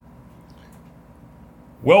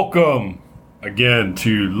Welcome again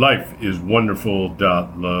to Life is Wonderful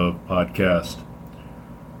Love podcast,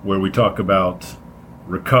 where we talk about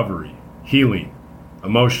recovery, healing,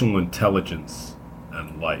 emotional intelligence,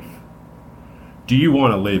 and life. Do you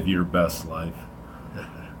want to live your best life?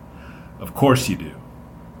 Of course you do.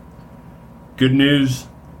 Good news,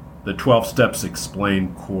 the 12 Steps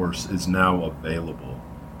Explained course is now available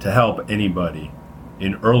to help anybody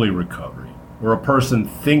in early recovery, or a person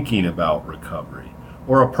thinking about recovery,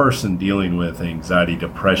 or a person dealing with anxiety,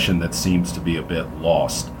 depression that seems to be a bit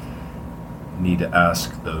lost. You need to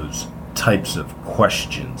ask those types of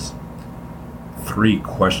questions. 3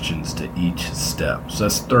 questions to each step. So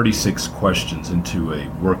that's 36 questions into a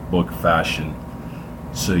workbook fashion,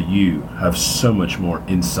 so you have so much more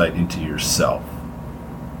insight into yourself.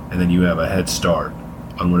 And then you have a head start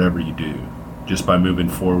on whatever you do, just by moving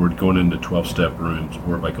forward, going into 12-step rooms,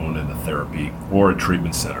 or by going into therapy or a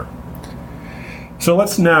treatment center. So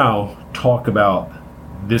let's now talk about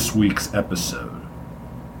this week's episode.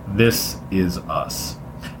 This Is Us.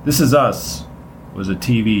 This Is Us was a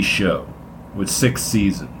TV show with 6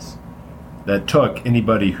 seasons that took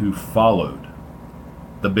anybody who followed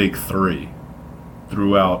the big 3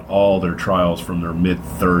 throughout all their trials from their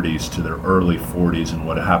mid-30s to their early 40s and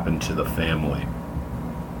what happened to the family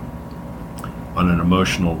on an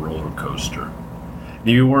emotional roller coaster.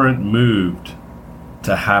 You weren't moved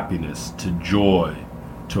to happiness, to joy,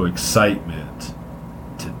 to excitement,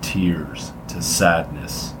 to tears, to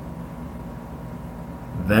sadness,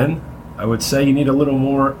 then I would say you need a little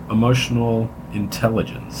more emotional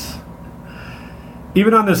intelligence.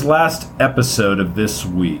 Even on this last episode of this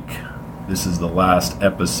week, this is the last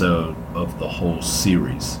episode of the whole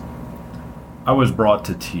series, I was brought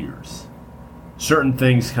to tears. Certain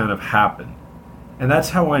things kind of happened. And that's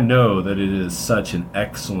how I know that it is such an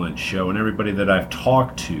excellent show. And everybody that I've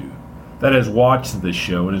talked to that has watched this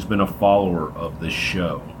show and has been a follower of this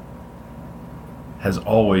show has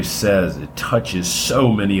always says it touches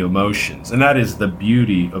so many emotions. And that is the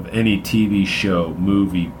beauty of any TV show,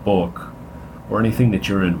 movie, book, or anything that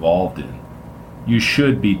you're involved in. You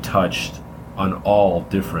should be touched on all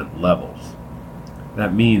different levels.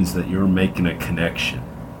 That means that you're making a connection.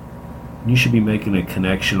 You should be making a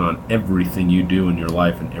connection on everything you do in your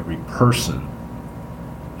life, and every person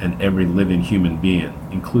and every living human being,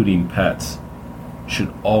 including pets,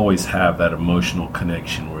 should always have that emotional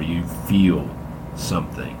connection where you feel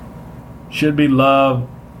something. Should be love,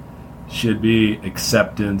 should be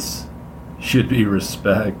acceptance, should be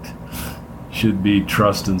respect, should be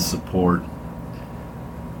trust and support.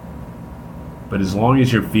 But as long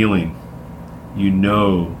as you're feeling, you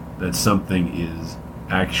know that something is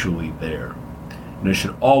actually there. And there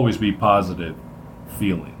should always be positive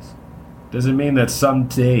feelings. Doesn't mean that some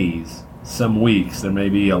days, some weeks, there may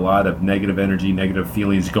be a lot of negative energy, negative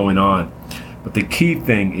feelings going on. But the key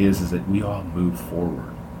thing is that we all move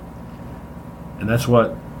forward. And that's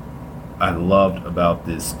what I loved about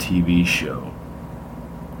this TV show.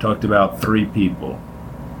 Talked about 3 people,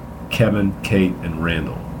 Kevin, Kate, and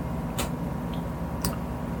Randall.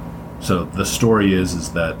 So the story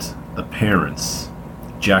is that the parents,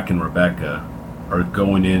 Jack and Rebecca, are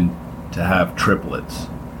going in to have triplets.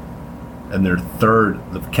 And their third,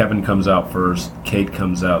 Kevin comes out first, Kate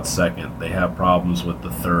comes out second. They have problems with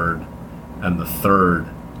the third, and the third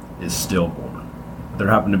is stillborn. There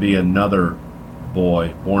happened to be another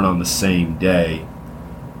boy born on the same day,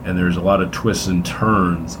 and there's a lot of twists and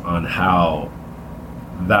turns on how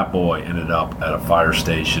that boy ended up at a fire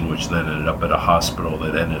station, which then ended up at a hospital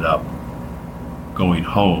that ended up going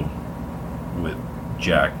home with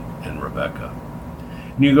Jack and Rebecca.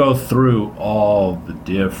 And you go through all the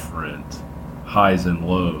different highs and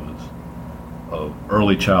lows of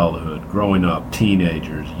early childhood, growing up,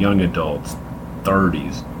 teenagers, young adults,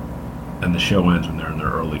 30s, and the show ends when they're in their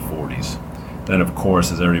early 40s. Then, of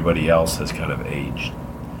course, as everybody else has kind of aged.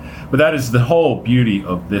 But that is the whole beauty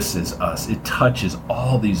of This Is Us. It touches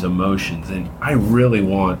all these emotions, and I really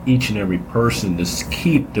want each and every person to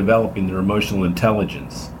keep developing their emotional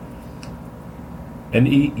intelligence. And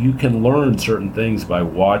you can learn certain things by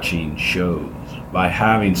watching shows, by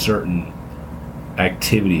having certain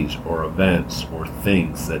activities or events or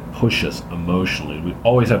things that push us emotionally. We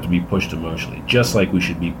always have to be pushed emotionally, just like we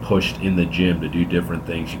should be pushed in the gym to do different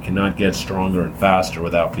things. You cannot get stronger and faster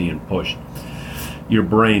without being pushed. Your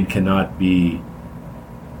brain cannot get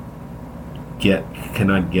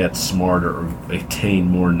smarter or attain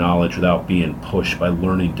more knowledge without being pushed by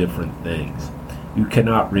learning different things. You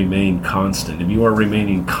cannot remain constant. If you are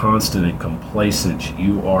remaining constant and complacent,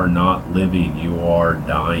 you are not living. You are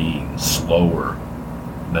dying slower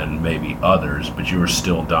than maybe others, but you are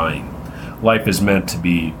still dying. life is meant to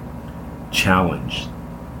be challenged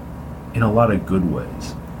in a lot of good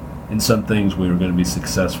ways. In some things we're going to be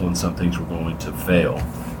successful, in some things we're going to fail.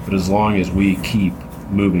 But as long as we keep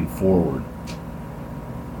moving forward,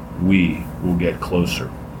 we will get closer.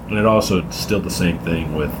 And it also still the same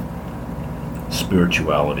thing with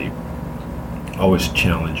spirituality. Always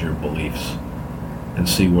challenge your beliefs and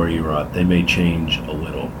see where you're at. They may change a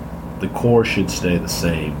little. The core should stay the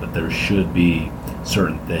same, but there should be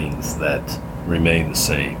certain things that remain the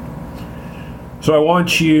same. So I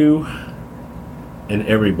want you and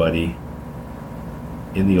everybody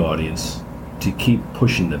in the audience to keep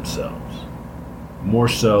pushing themselves, more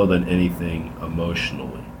so than anything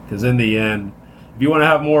emotionally. Because in the end, if you want to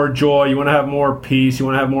have more joy, you want to have more peace, you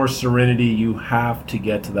want to have more serenity, you have to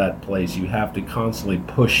get to that place. You have to constantly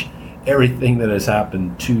push everything that has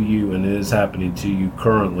happened to you and is happening to you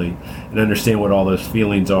currently and understand what all those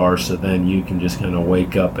feelings are, so then you can just kind of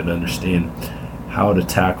wake up and understand how to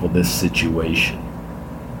tackle this situation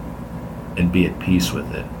and be at peace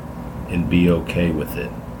with it and be okay with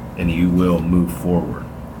it, and you will move forward.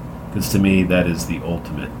 Because to me, that is the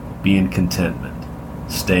ultimate. Be in contentment.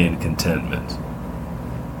 Stay in contentment.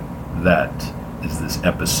 That is this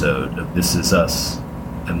episode of This Is Us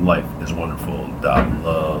and Life is Wonderful.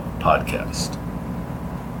 Love podcast.